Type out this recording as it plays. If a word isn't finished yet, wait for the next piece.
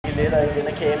billetter i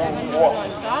denne kanour,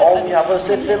 og vi har fået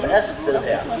sendt dem afsted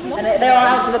her. And they are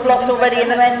out to the blocks already in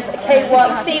the men's K1,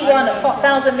 C1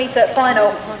 1,000 meter final.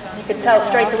 You can tell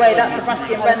straight away that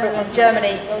Sebastian Brendel from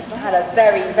Germany had a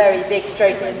very, very big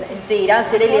stroke indeed, as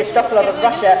did Ilya Stokolov of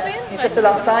Russia, who's just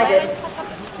alongside him.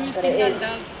 But it is,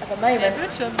 at the moment,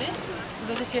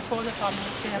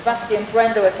 Sebastian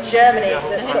Brendel of Germany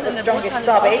that's got the strongest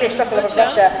start, but Ilya Stokolov of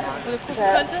Russia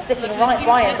sticking right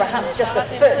by him, perhaps just a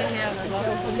foot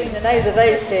between the nose of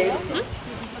those two.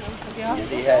 Vi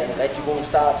ser her en rigtig god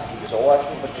start. Det er så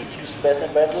overraskende for tyske Sebastian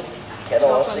Brendel. Kan der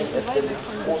også se, at den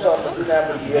russeren på siden af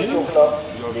Ilya Stokolov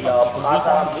ligger og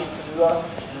presser ham indtil videre.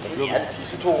 Det er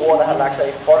disse to ord, der har lagt sig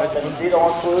i front, men lidt over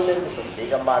en fodlængde, så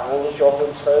ligger Mark Rodershaw på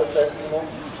den tredje plads lige nu.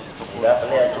 I hvert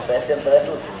fald her Sebastian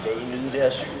Brendel, det skal I nyde det her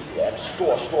syn. Det er en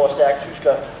stor, stærk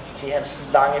tysker. Se hans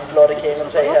lange, flotte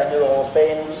kanotag her ned over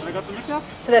banen.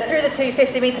 So they're through the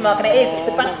 250 meter mark, and it is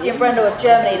Sebastian Brendel of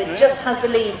Germany that just has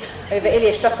the lead over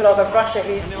Ilya Stokolov of Russia,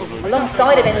 who's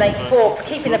alongside him in lane 4,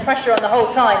 keeping the pressure on the whole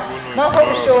time. Mark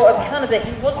Rodershaw of Canada,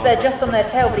 he was there just on their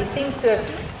tail, but he seems to have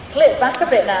slipped back a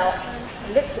bit now.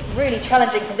 It looks really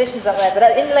challenging conditions up there, but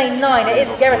in lane 9 it is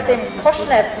Gerasim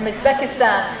Koshnev from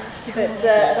Uzbekistan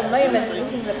that at the moment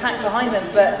leading the pack behind them,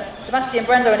 but Sebastian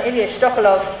Brendel and Ilya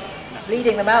Stokolov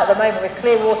leading them out at the moment with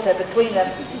clear water between them.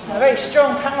 And a very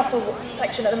strong, powerful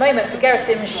section at the moment for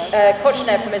Gerasim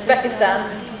Koshnev from Uzbekistan,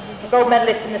 the gold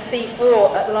medalist in the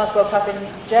C4 at the last World Cup in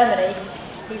Germany.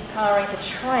 He's powering to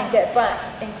try and get back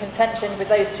in contention with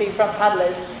those two front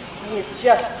paddlers. He is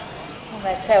just on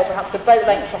their tail, perhaps a boat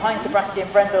length behind Sebastian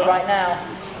Brendel right now.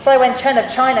 So when Chen of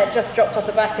China just dropped off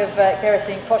the back of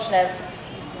Gerasim Koshnev.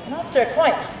 And after a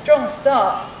quite strong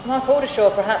start, Mark Aldershaw,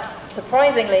 perhaps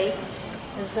surprisingly,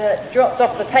 has dropped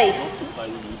off the pace.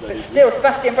 But still,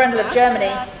 Sebastian Brendel of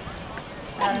Germany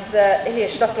and Ilya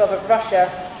Stokolov of Russia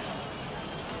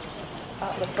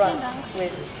up the front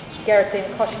with Gerasim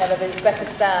Koshnev of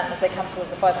Uzbekistan as they come towards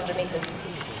the 500 meters.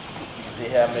 Se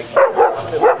her med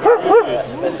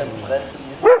Sebastian Brendel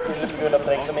lige begynder at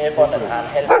bringe sig mere i front. Han har en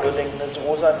halv fodlængde ned til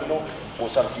russeren nu.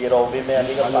 Russeren bliver dog ved med at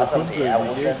ligge og presse ham. Det er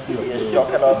ruslandsk Ilya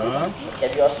Stokolov. Kan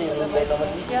vi også se ud af nummer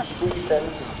 9, Squeeze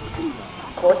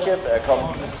Korchev er kommet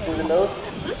fuldt med.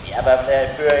 De er i hvert fald her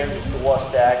i føring, store,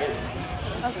 stærke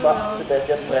fra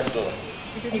Sebastian Brendel.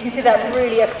 You can see that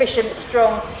really efficient,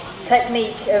 strong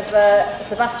technique of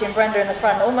Sebastian Brendel in the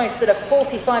front, almost at a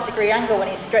 45-degree angle when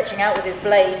he's stretching out with his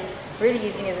blade, really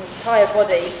using his entire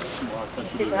body.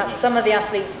 You see perhaps some of the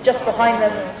athletes just behind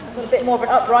them got a bit more of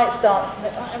an upright stance, and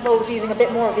that involves using a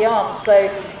bit more of the arms, so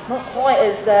not quite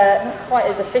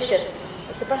as efficient.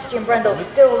 But Sebastian Brendel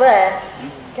still there.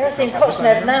 Gerasim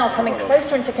Koshnev now coming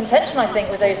closer into contention, I think,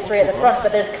 with those three at the front,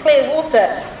 but there's clear water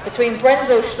between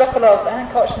Brendel, Stokolov and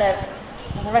Koshnev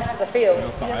and the rest of the field.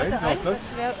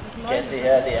 Kan se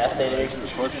her, det er stadigvæk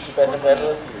Sebastian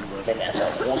Brendel, men altså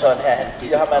russeren her, han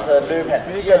giver ham altså et løb, han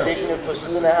bliver liggende på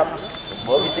siden af ham.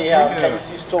 Må vi se her omkring de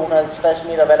sidste 250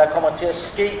 meter, hvad der kommer til at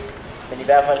ske, men i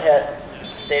hvert fald her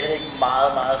stadigvæk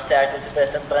meget stærkt af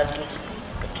Sebastian Brendel.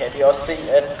 Men kan vi også se,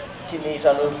 at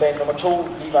kineseren ude på bane nummer 2,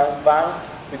 Li Wang,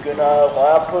 begynder at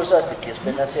røre på sig. Det bliver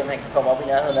spændende at se, om han kan komme op i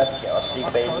nærheden af. Vi kan også se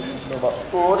bane nummer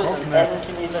 8, den anden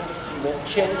kineser,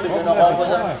 Chen, begynder at røre på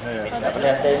sig. Men i hvert fald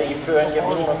er stadigvæk i føring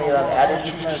gennem 200 meter, er det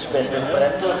tyske Sebastian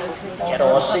Brendel. Vi kan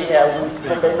dog også se herude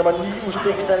på bane nummer 9,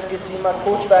 Uzbekistanske Simon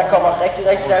Kochberg kommer rigtig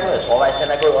stærkt ud. Jeg tror faktisk,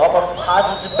 han er gået op og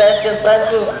presset Sebastian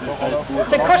Brendel.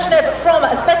 So Koshnev from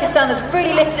Uzbekistan has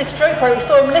really lifted his stroke rate. We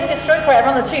saw him lift his stroke rate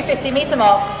around the 250 meter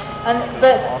mark.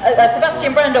 But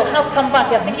Sebastian Brendel has come back.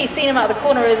 I think he's seen him out of the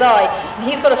corner of his eye, and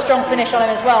he's got a strong finish on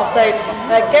him as well. So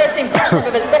Gerasim Koshnev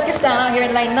of Uzbekistan out here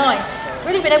in lane 9,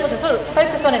 really been able to sort of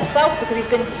focus on himself because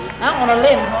he's been out on a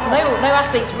limb. No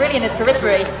athletes really in his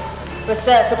periphery. But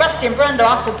Sebastian Brendel,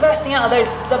 after bursting out of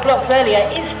the blocks earlier,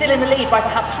 is still in the lead by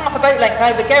perhaps half a boat length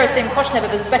over Gerasim Koshnev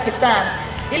of Uzbekistan.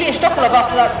 Ilya Stokolov,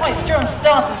 after that quite strong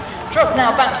start, has dropped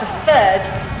now back to 3rd.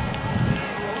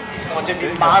 Det kommer til at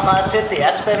blive meget tæt. Det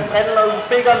er Sebastian Brendel og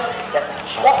Uzbekeren.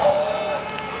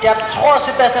 Jeg tror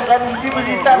Sebastian Brendel lige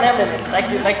præcis der her, men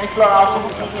en rigtig flot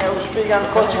afslutning af Uzbekeren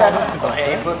Kochberg. Og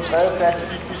her på den 3. plads,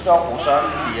 vi står russeren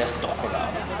Ilya Stokolov.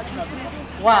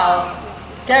 Wow.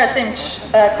 Gerasim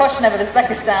Koshnev of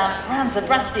Uzbekistan ran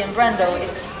Sebastian Brendel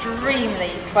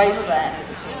extremely close there.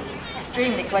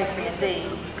 Extremely closely indeed.